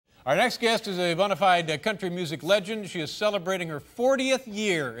Our next guest is a bona fide country music legend. She is celebrating her 40th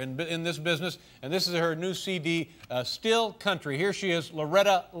year in this business, and this is her new CD, Still Country. Here she is,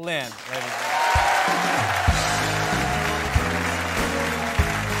 Loretta Lynn.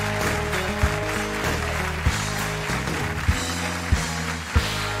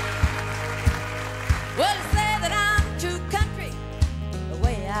 Well, they say that I'm too country, the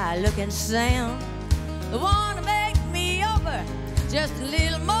way I look and sound. They want to make me over just a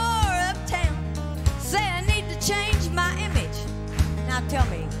little more uptown. Say I need to change my image. Now tell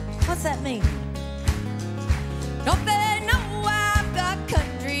me, what's that mean? Don't they know I've got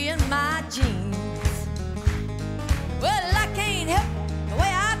country in my jeans? Well, I can't help the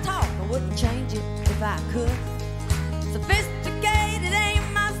way I talk. I wouldn't change it if I could. Sophisticated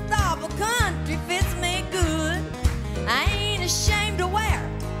ain't my style, but country fits me good. I ain't ashamed to wear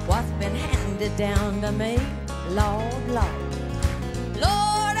what's been handed down to me. Lord, Lord,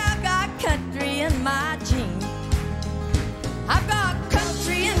 Lord, I've got country in my jeans. I've got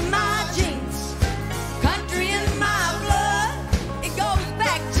country in my jeans, country in my blood. It goes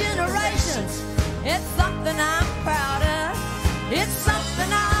back generations. It's something I'm proud of. It's something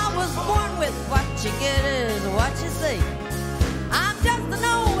I was born with. What you get is what you see. I'm just an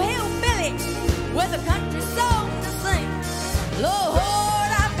old hillbilly with a country song to sing. Lord,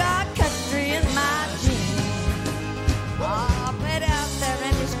 I've got country in my jeans. Oh, play it out there,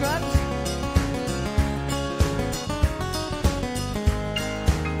 Randy Scruggs.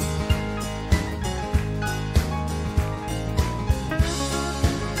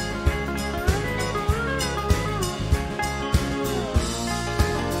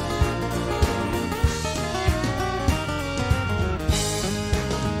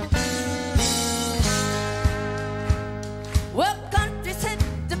 Well, country's hit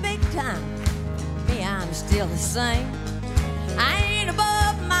the big time. Me, I'm still the same. I ain't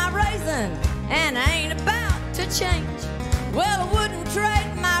above my raising, and I ain't about to change. Well, I wouldn't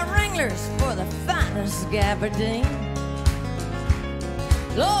trade my Wranglers for the finest gabardine.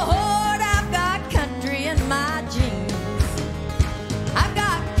 Lord, I've got country in my jeans. I've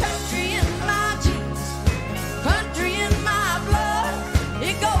got country in my jeans, country in my blood.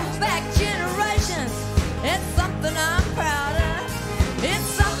 It goes back generations. It's something I'm proud of. It's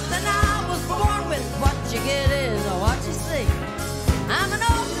something I was born with. What you get is what you see. I'm an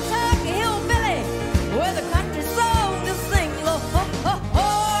old Kentucky hillbilly with a country song to sing.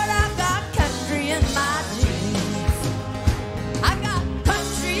 Lord, I've got country in my jeans. I've got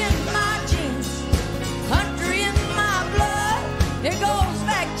country in my jeans, country in my blood. It goes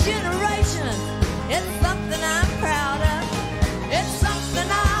back generations. It's something I'm proud of. It's something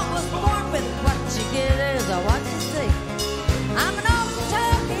I was born with. What you get is what you see. I'm an old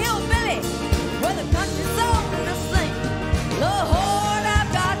Kentucky hillbilly with a country song to sing. Lord,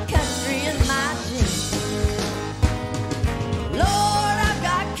 I've got country in my jeans. Lord, I've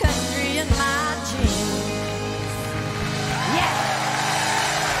got country in my jeans. Yeah.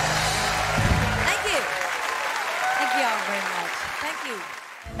 Thank you. Thank you all very much. Thank you.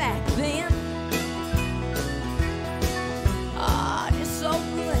 Back then, oh, it's so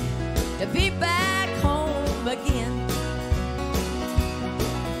good to be back home again.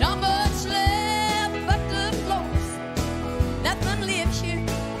 Not much left but the floors. Nothing lives here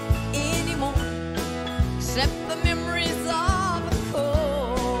anymore except the memories of a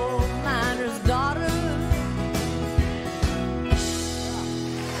coal miner's daughter.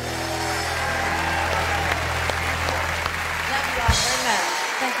 Love you all very much.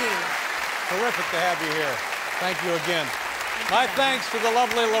 Thank you. Terrific to have you here. Thank you again. My thanks to the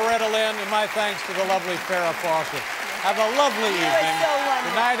lovely Loretta Lynn, and my thanks to the lovely Farrah Fawcett. Have a lovely evening. so wonderful.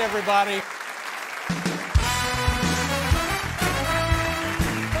 Good night, everybody.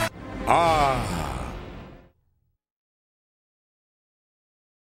 Ah.